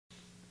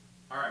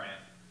All right,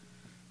 man.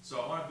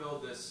 So I want to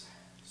build this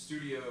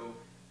studio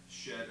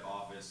shed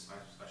office.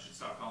 I should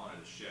stop calling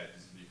it a shed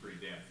because it'd be pretty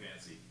damn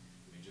fancy.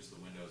 I mean, just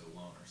the windows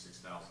alone are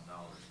 $6,000.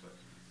 But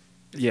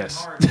it's been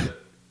Yes. hard to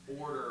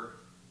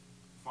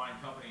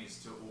find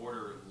companies to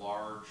order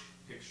large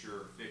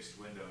picture fixed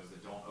windows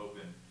that don't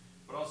open,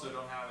 but also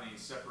don't have any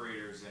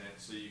separators in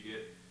it, so you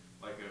get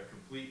like a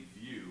complete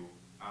view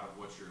out of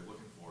what you're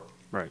looking for.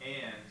 Right.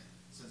 And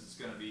since it's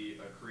going to be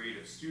a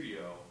creative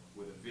studio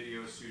with a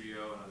video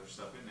studio and other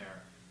stuff in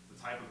there, the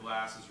type of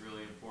glass is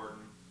really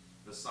important.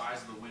 The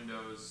size of the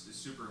windows is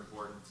super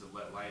important to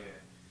let light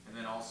in. And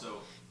then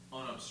also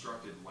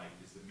unobstructed light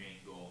is the main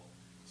goal.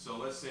 So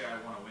let's say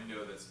I want a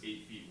window that's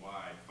 8 feet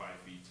wide, 5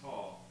 feet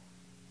tall.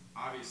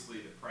 Obviously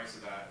the price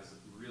of that is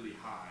really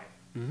high.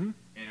 Mm-hmm.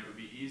 And it would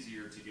be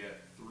easier to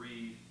get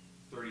 3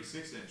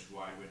 36-inch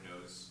wide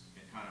windows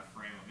and kind of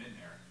frame them in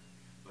there.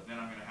 But then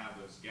I'm going to have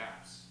those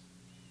gaps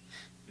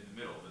in the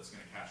middle that's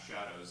going to cast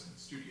shadows in the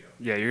studio.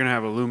 Yeah, you're gonna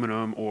have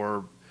aluminum,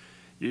 or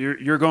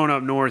you're going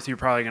up north. You're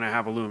probably gonna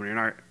have aluminum.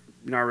 You're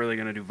not really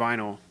gonna do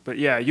vinyl. But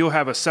yeah, you'll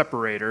have a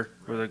separator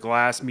where the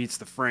glass meets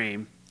the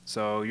frame.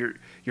 So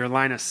your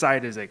line of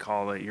sight, as they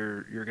call it,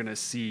 you're gonna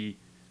see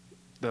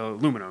the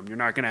aluminum. You're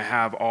not gonna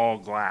have all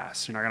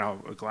glass. You're not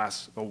gonna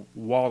have a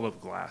wall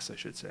of glass, I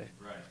should say.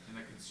 Right. And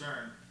the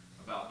concern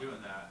about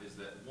doing that is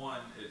that,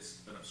 one,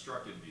 it's an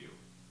obstructed view,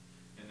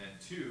 and then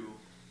two,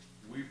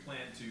 we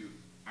plan to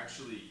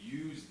actually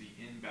use the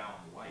inbound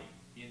light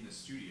in the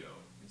studio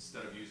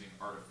instead of using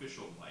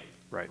artificial light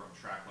from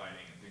track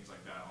lighting and things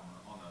like that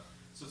on the.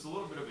 So it's a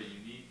little bit of a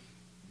unique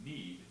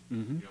need.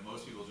 Mm-hmm. You know,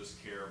 most people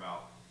just care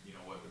about, you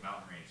know, what the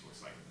mountain range looks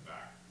like in the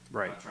back.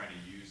 Right. Not trying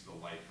to use the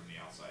light from the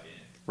outside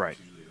in. Right.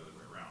 It's usually the other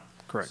way around.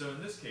 Correct. So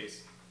in this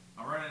case,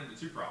 I'm running into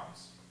two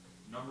problems.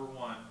 Number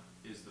one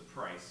is the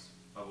price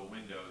of a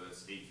window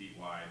that's 8 feet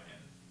wide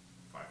and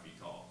 5 feet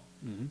tall.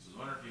 Mm-hmm. So I was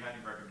wondering if you had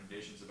any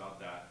recommendations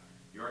about that.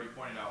 You already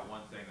pointed out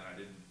one thing that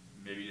I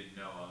maybe didn't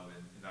know of,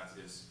 and that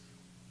is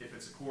if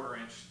it's a 1/4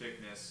 inch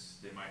thickness,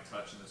 they might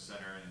touch in the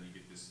center, and then you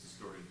get this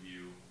distorted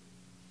view.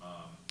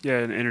 Yeah,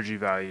 and energy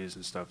values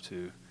and stuff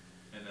too.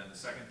 And then the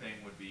second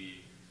thing would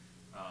be,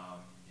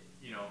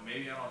 you know,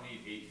 maybe I don't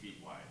need 8 feet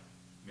wide,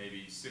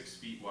 maybe 6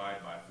 feet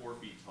wide by 4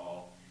 feet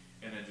tall,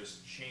 and then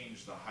just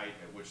change the height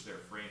at which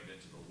they're framed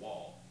into the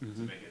wall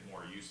to make it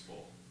more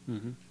useful,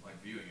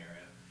 like viewing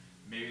area.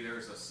 Maybe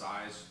there's a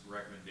size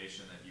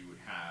recommendation that you would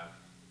have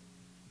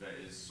that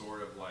is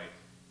sort of like,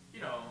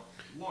 you know,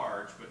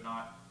 large, but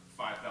not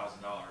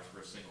 $5,000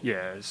 for a single.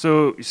 Yeah.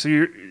 So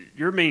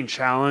your main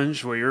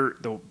challenge,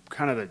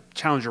 the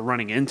challenge you're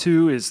running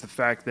into is the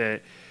fact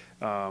that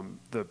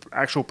the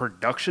actual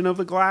production of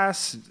the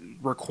glass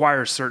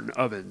requires certain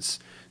ovens.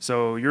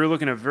 So you're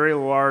looking at a very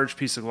large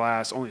piece of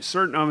glass. Only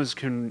certain ovens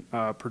can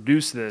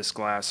produce this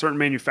glass. Certain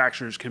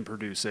manufacturers can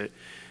produce it.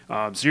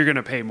 So you're going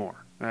to pay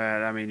more.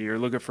 I mean, you're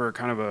looking for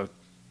kind of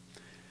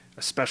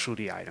a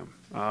specialty item.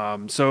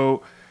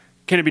 So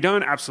can it be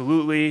done?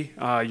 Absolutely.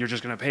 You're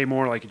just going to pay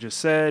more, like you just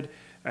said.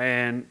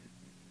 And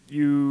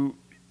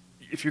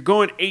if you're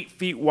going 8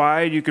 feet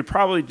wide, you could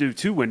probably do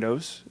 2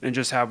 windows and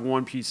just have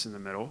one piece in the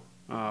middle.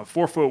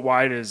 4 foot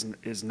wide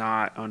is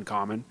not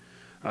uncommon,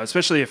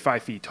 especially at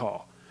 5 feet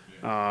tall.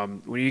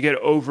 When you get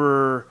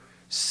over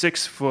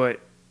 6 foot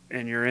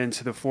and you're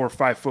into the 4 or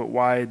 5 foot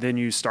wide, then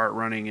you start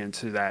running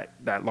into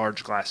that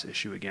large glass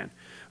issue again.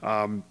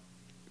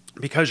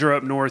 Because you're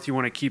up north, you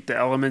want to keep the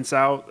elements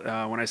out.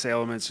 When I say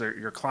elements,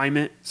 your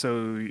climate.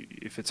 So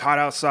if it's hot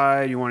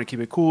outside, you want to keep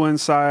it cool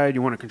inside.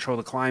 You want to control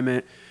the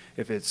climate.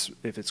 If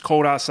it's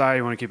cold outside,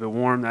 you want to keep it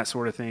warm, that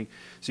sort of thing.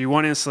 So you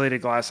want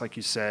insulated glass, like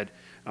you said.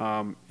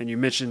 And you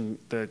mentioned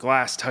the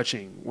glass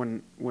touching.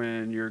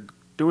 When you're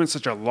doing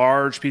such a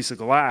large piece of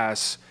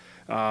glass,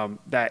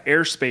 that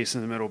airspace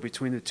in the middle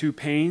between the 2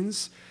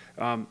 panes,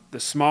 the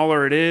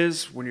smaller it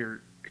is, when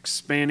you're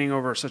expanding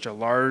over such a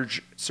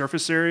large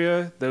surface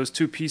area, those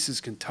 2 pieces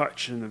can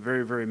touch in the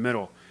very, very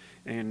middle.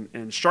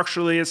 And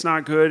structurally, it's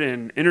not good,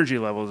 and energy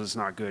levels, it's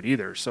not good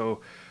either. So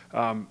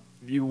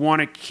you want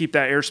to keep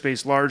that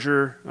airspace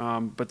larger,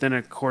 but then,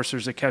 of course,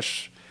 there's a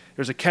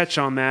catch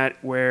on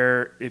that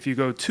where if you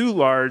go too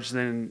large,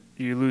 then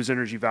you lose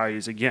energy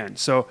values again.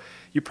 So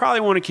you probably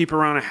want to keep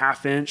around a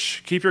 1/2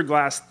 inch. Keep your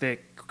glass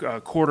thick,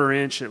 1/4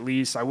 inch at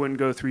least. I wouldn't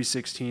go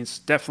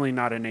 3/16, definitely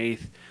not an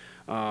 1/8.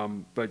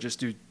 But just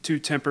do 2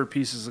 tempered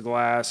pieces of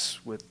glass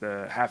with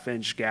a 1/2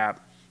 inch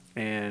gap,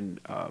 and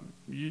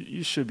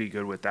you should be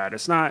good with that.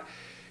 It's not,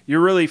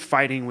 you're really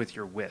fighting with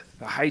your width.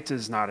 The height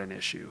is not an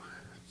issue.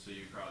 So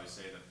you probably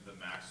say that the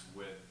max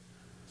width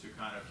to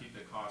kind of keep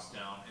the cost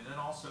down. And then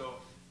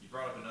also, you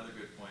brought up another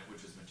good point,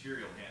 which is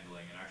material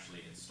handling and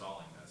actually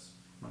installing this.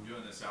 If I'm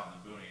doing this out in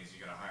the boonies,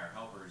 you got to hire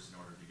helpers in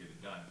order to get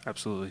it done.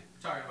 Absolutely.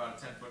 We're talking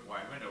about a 10-foot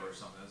wide window or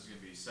something. This is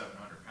going to be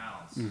 700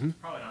 pounds.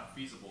 Probably not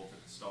feasible to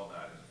install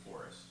that in the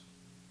forest,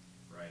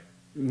 right?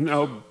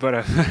 No, So, but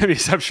I mean,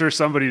 I'm sure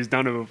somebody's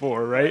done it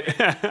before, right?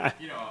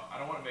 you know, I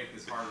don't want to make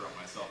this harder on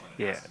myself than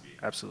it Yeah, has to be.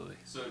 absolutely.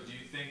 So do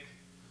you think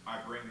I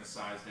bring the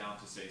size down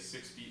to say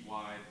 6 feet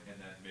wide and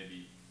then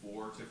maybe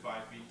 4 to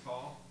 5 feet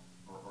tall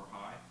or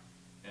high?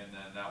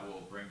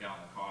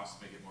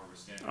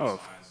 withstanding Oh, the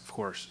size, of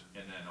course.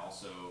 and then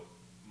also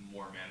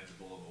more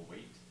manageable of a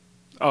weight.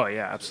 Oh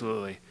yeah,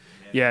 absolutely.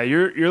 Yeah,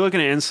 you're looking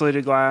at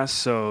insulated glass,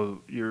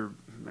 so you're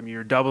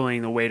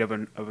doubling the weight of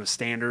a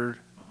standard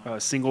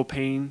single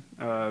pane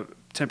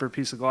tempered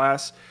piece of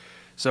glass.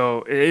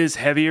 So it is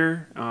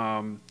heavier.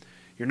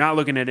 You're not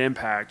looking at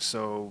impact,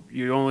 so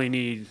you only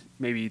need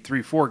maybe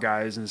 3-4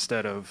 guys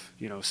instead of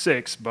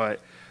 6.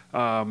 But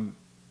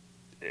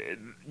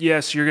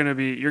yes,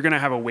 you're gonna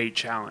have a weight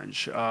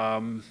challenge.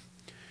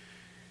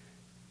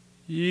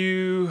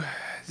 You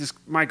just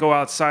might go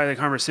outside the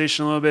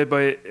conversation a little bit,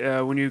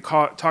 but when you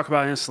talk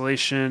about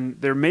installation,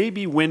 there may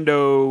be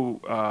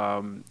window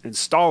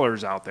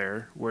installers out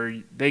there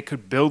where they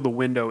could build the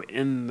window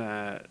in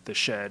the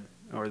shed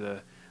or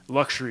the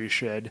luxury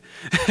shed,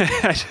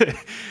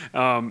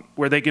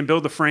 where they can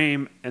build the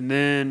frame and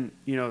then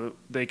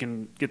they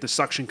can get the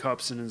suction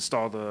cups and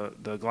install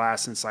the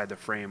glass inside the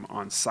frame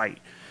on site.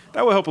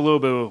 That will help a little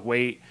bit with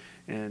weight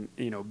and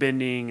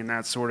bending and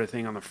that sort of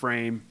thing on the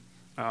frame.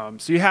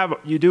 So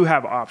you do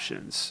have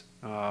options,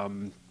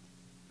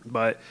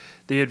 but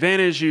the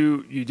advantage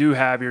you do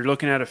have, you're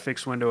looking at a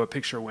fixed window, a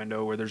picture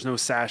window where there's no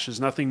sashes,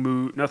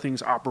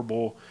 nothing's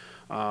operable,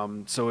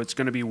 so it's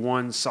going to be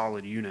one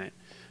solid unit.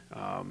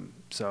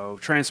 So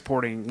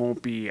transporting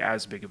won't be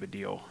as big of a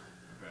deal.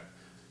 Okay,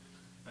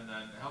 and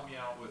then help me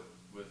out with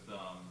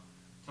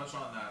touch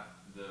on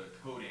the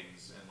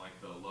coatings and like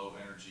the low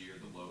energy or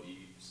the low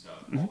E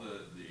stuff, all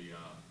the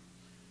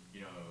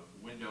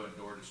window and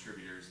door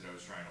distributors that I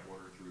was trying to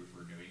order through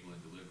for New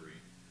England delivery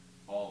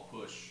all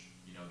push,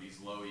 these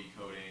low E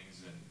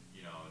coatings, and,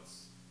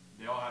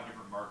 they all have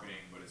different marketing,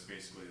 but it's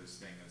basically this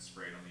thing that's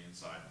sprayed on the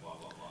inside, blah,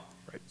 blah, blah.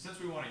 Right. Since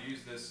we want to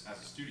use this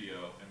as a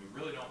studio and we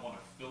really don't want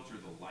to filter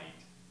the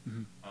light,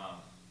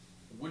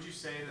 would you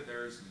say that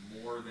there's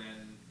more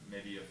than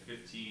maybe a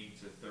 15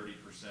 to 30%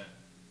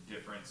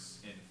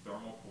 difference in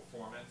thermal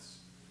performance,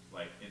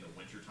 like in the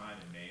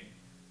wintertime in Maine,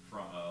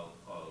 from a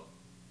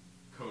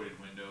coated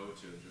window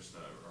to just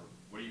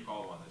what do you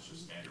call one that's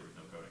just standard with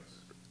no coatings?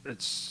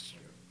 It's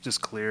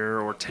just clear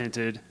or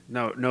tinted.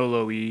 No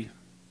low E.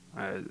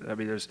 I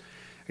mean, I guess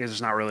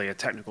there's not really a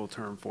technical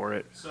term for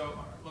it.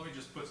 So let me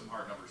just put some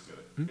hard numbers to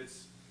it.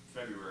 It's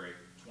February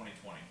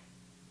 2020.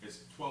 It's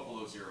 12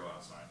 below zero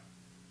outside.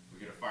 We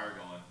get a fire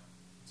going.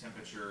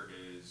 Temperature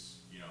is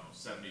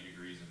 70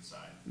 degrees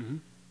inside.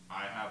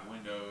 I have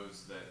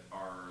windows that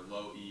are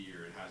low E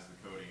or it has the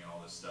coating and all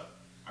this stuff.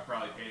 I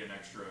probably paid an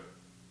extra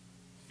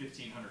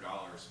 $1,500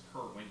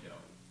 per window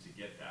to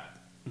get that.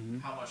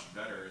 How much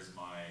better is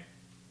my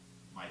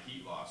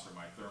heat loss or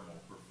my thermal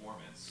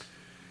performance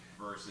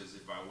versus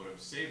if I would have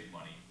saved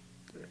money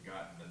and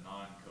gotten the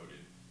non-coated?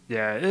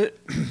 Yeah.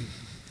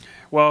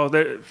 Well,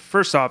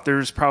 first off,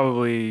 there's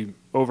probably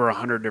over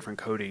 100 different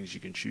coatings you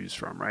can choose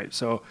from, right?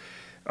 So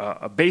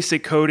a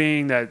basic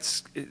coating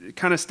it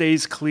kind of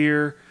stays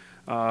clear.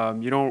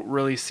 You don't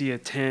really see a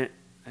tint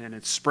and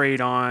it's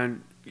sprayed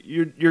on.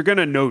 You're going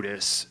to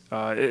notice.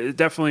 It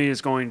definitely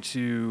is going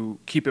to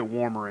keep it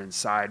warmer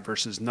inside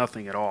versus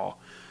nothing at all.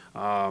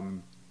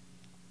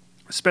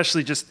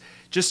 Especially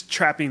just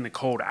trapping the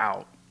cold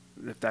out,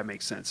 if that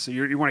makes sense. So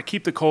you want to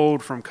keep the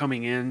cold from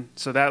coming in.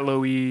 So that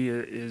low E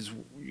is,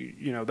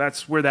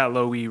 that's where that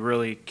low E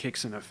really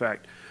kicks in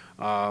effect.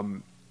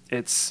 So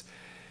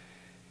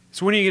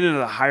when you get into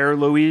the higher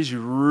low E's, you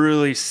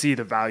really see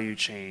the value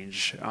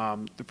change.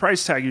 The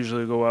price tag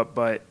usually go up,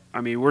 but I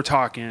mean, we're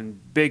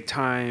talking big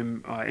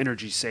time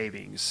energy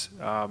savings.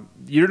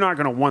 You're not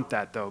going to want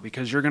that though,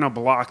 because you're going to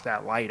block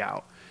that light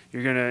out.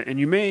 And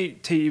you may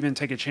even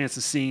take a chance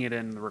of seeing it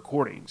in the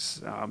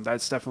recordings.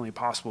 That's definitely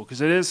possible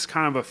because it is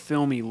kind of a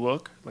filmy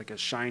look, like a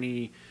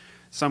shiny,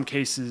 some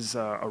cases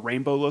a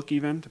rainbow look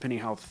even, depending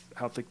how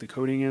thick the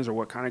coating is or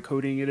what kind of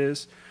coating it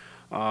is.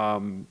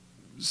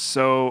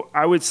 So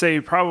I would say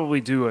probably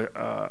do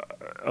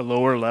a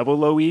lower level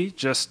low E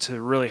just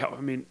to really help.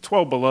 I mean,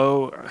 12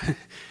 below,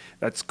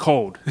 that's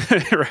cold,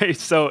 right?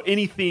 So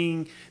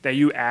anything that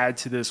you add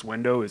to this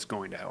window is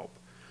going to help.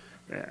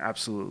 Yeah,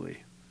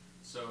 absolutely.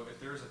 So if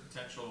there's a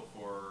potential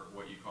for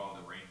what you call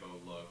the rainbow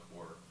look,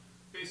 or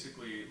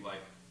basically like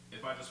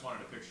if I just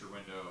wanted a picture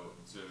window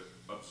to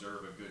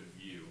observe a good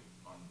view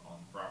on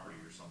property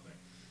or something,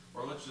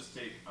 or let's just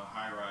take a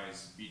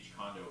high-rise beach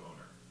condo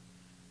owner.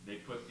 They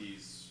put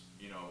these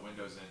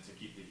windows in to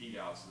keep the heat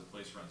out so the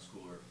place runs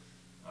cooler.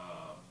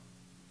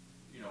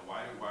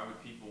 Why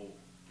would people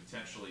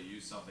potentially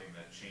use something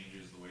that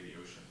changes the way the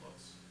ocean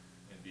looks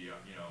and be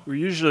Well,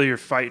 usually you're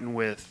fighting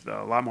with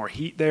a lot more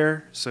heat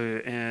there,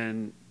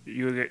 and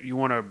you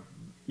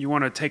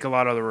want to take a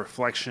lot of the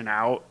reflection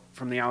out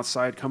from the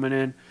outside coming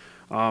in.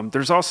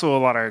 There's also a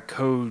lot of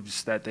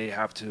codes that they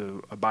have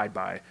to abide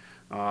by.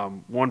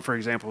 One, for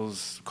example,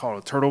 is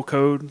called a turtle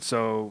code.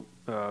 So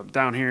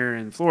down here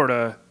in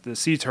Florida, the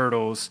sea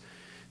turtles,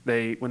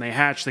 when they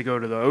hatch, they go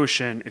to the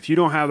ocean. If you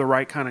don't have the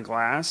right kind of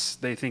glass,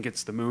 they think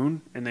it's the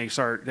moon, and they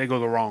go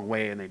the wrong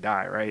way and they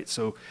die, right?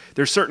 So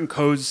there's certain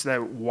codes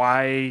that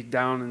way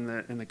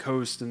down in the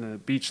coast and the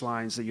beach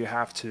lines that you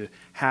have to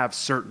have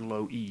certain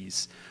low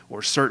E's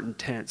or certain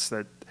tints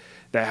that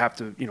have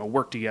to,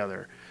 work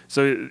together.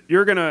 So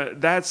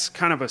that's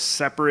kind of a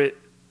separate,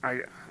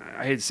 I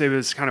hate to say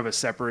this, it's kind of a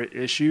separate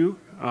issue,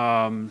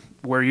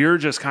 where you're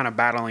just kind of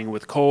battling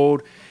with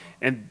cold,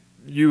 and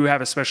you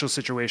have a special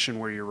situation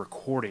where you're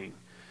recording,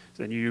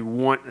 and you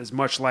want as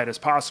much light as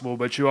possible,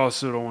 but you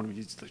also don't want to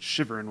be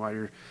shivering while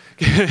you're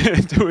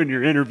doing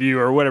your interview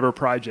or whatever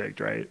project,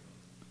 right?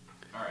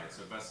 All right,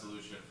 so best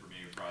solution for me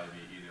would probably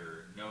be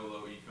either no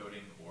low E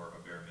coating or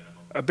a bare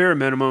minimum. A bare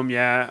minimum,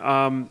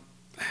 yeah.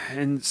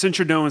 And since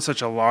you're doing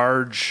such a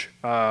large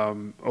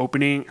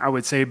opening, I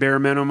would say bare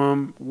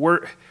minimum.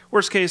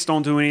 Worst case,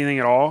 don't do anything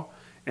at all,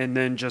 and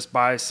then just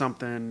buy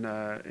something,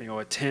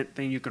 a tent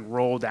thing you can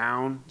roll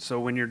down. So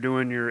when you're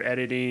doing your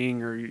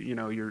editing or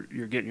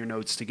you're getting your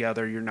notes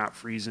together, you're not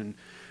freezing.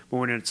 But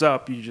when it's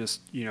up, you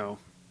just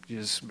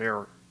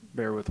bear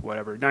with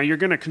whatever. Now you're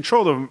going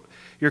to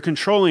you're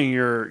controlling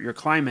your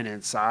climate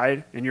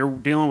inside, and you're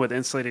dealing with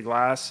insulated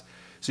glass,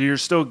 so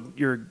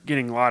you're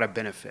getting a lot of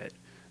benefit.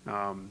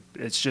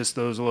 It's just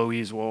those low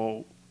E's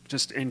will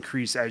just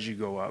increase as you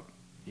go up,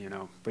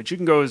 but you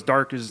can go as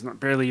dark as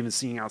barely even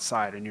seeing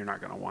outside, and you're not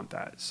going to want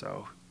that.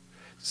 So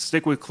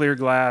stick with clear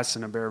glass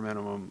and a bare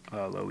minimum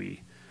low E.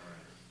 All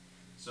right.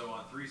 So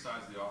on three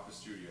sides of the office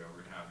studio,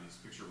 we're going to have these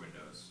picture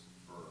windows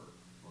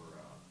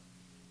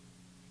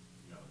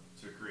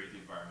to create the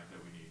environment that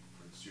we need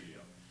for the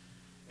studio.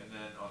 And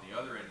then on the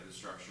other end of the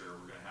structure,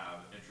 we're going to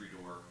have an entry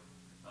door,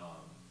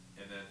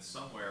 and then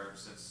somewhere,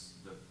 since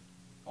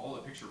all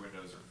the picture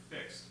windows are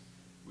fixed,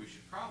 we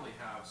should probably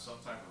have some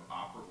type of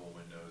operable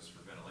windows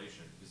for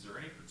ventilation. Is there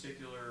any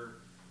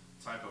particular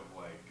type of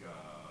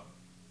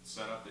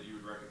setup that you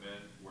would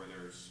recommend where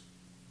there's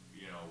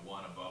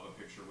one above a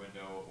picture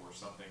window or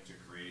something to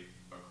create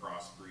a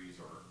cross breeze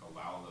or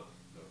allow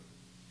the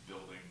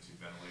building to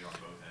ventilate on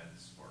both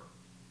ends, or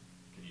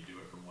can you do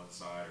it from one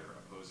side or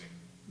opposing?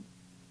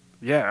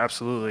 Yeah,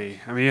 absolutely.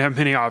 I mean, you have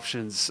many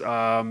options.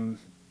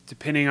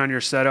 Depending on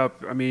your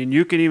setup, I mean,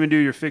 you can even do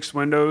your fixed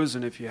windows,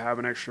 and if you have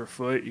an extra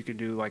foot, you could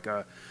do like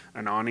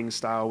an awning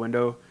style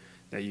window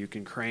that you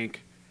can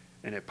crank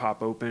and it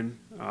pop open.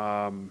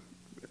 Or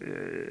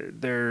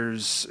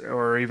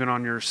even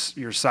on your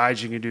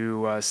sides, you can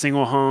do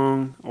single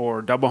hung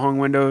or double hung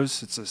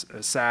windows. It's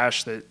a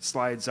sash that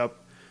slides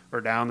up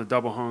or down. The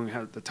double hung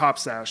has the top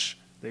sash.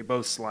 They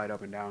both slide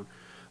up and down.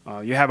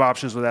 You have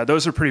options with that.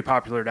 Those are pretty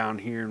popular down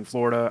here in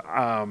Florida.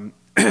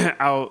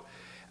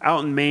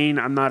 Out in Maine,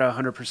 I'm not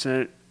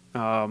 100%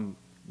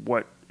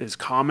 what is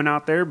common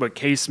out there, but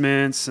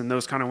casements and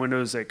those kind of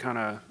windows that kind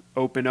of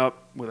open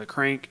up with a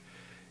crank,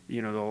 to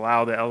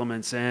allow the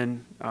elements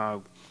in,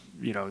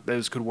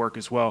 those could work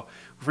as well.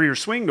 For your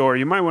swing door,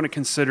 you might want to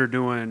consider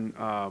doing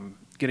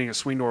getting a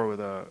swing door with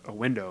a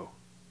window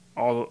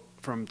all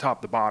from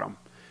top to bottom.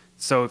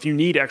 So if you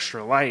need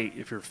extra light,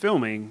 if you're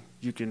filming,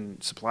 you can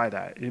supply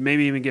that. And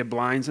maybe even get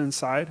blinds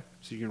inside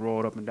so you can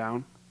roll it up and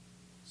down.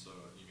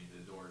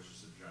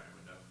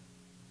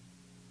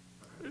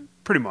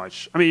 Pretty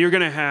much. I mean, you're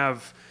gonna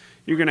have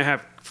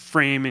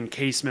frame and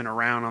casement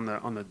around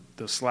on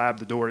the slab,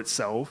 the door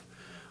itself.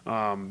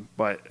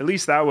 But at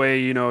least that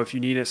way, if you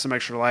needed some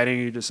extra lighting,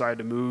 you decide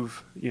to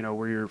move,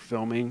 where you're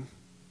filming,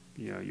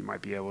 you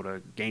might be able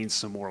to gain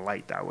some more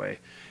light that way.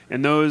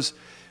 And those,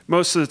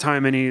 most of the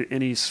time,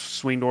 any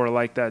swing door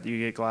like that you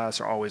get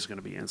glass are always going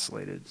to be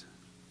insulated.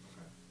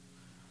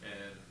 Okay.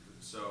 And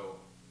so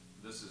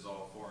this is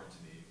all foreign to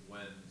me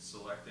when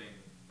selecting.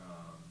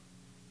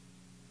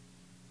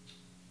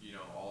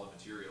 All the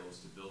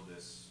materials to build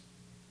this.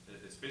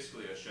 It's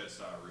basically a shed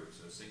style roof,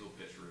 so a single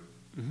pitch roof.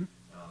 Mm-hmm.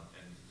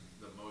 And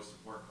the most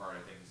important part,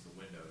 I think, is the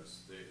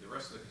windows. The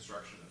rest of the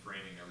construction, the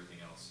framing,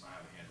 everything else, I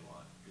have a handle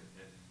on,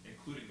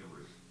 including the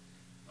roof.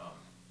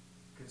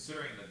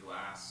 Considering the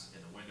glass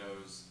and the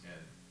windows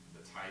and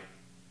the type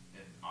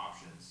and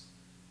options,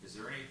 is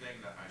there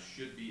anything that I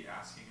should be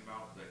asking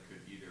about that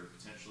could either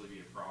potentially be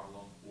a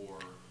problem,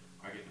 or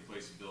I get the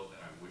place built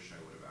and I wish I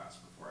would have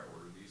asked before I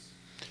ordered these?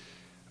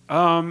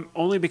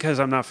 Only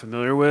because I'm not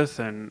familiar with,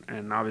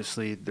 and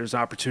obviously there's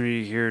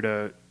opportunity here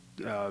to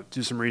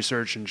do some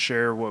research and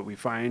share what we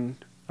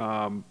find.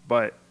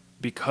 But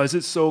because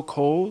it's so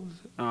cold,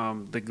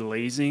 the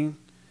glazing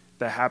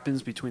that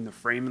happens between the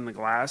frame and the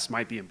glass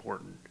might be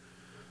important.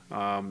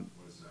 What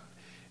is that?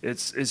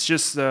 It's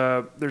just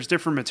there's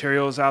different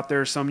materials out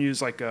there. Some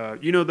use like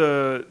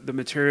the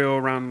material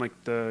around like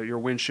your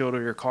windshield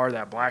or your car,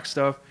 that black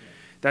stuff.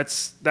 Yeah.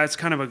 That's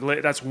kind of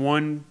that's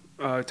one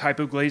type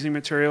of glazing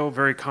material,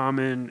 very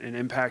common in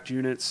impact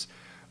units.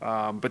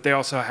 But they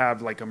also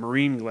have like a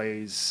marine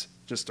glaze,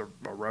 just a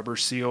rubber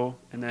seal,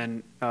 and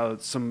then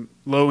some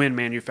low-end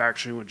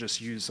manufacturing would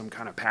just use some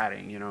kind of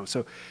padding.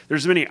 So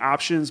there's many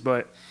options,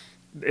 but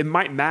it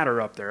might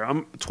matter up there.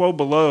 12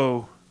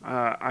 below,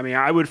 I mean,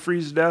 I would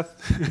freeze to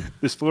death,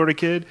 this Florida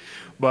kid,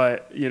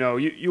 but you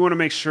want to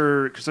make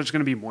sure, because there's going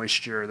to be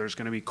moisture, there's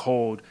going to be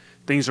cold,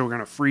 things are going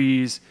to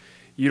freeze.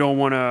 You don't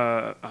want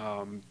to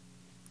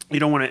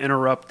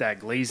interrupt that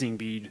glazing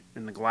bead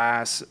in the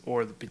glass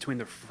or between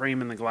the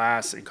frame and the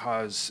glass and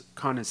cause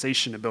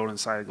condensation to build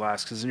inside the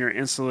glass, because then your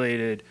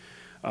insulated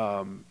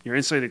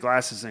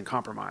glass is then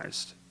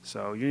compromised.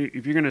 So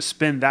if you're going to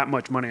spend that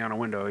much money on a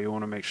window, you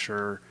want to make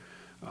sure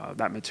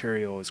that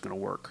material is going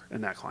to work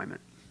in that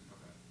climate.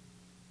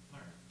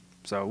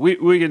 So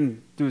we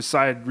can do a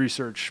side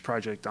research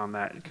project on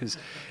that, because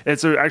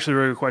it's actually a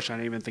really good question. I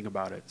didn't even think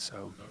about it.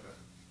 So. Okay.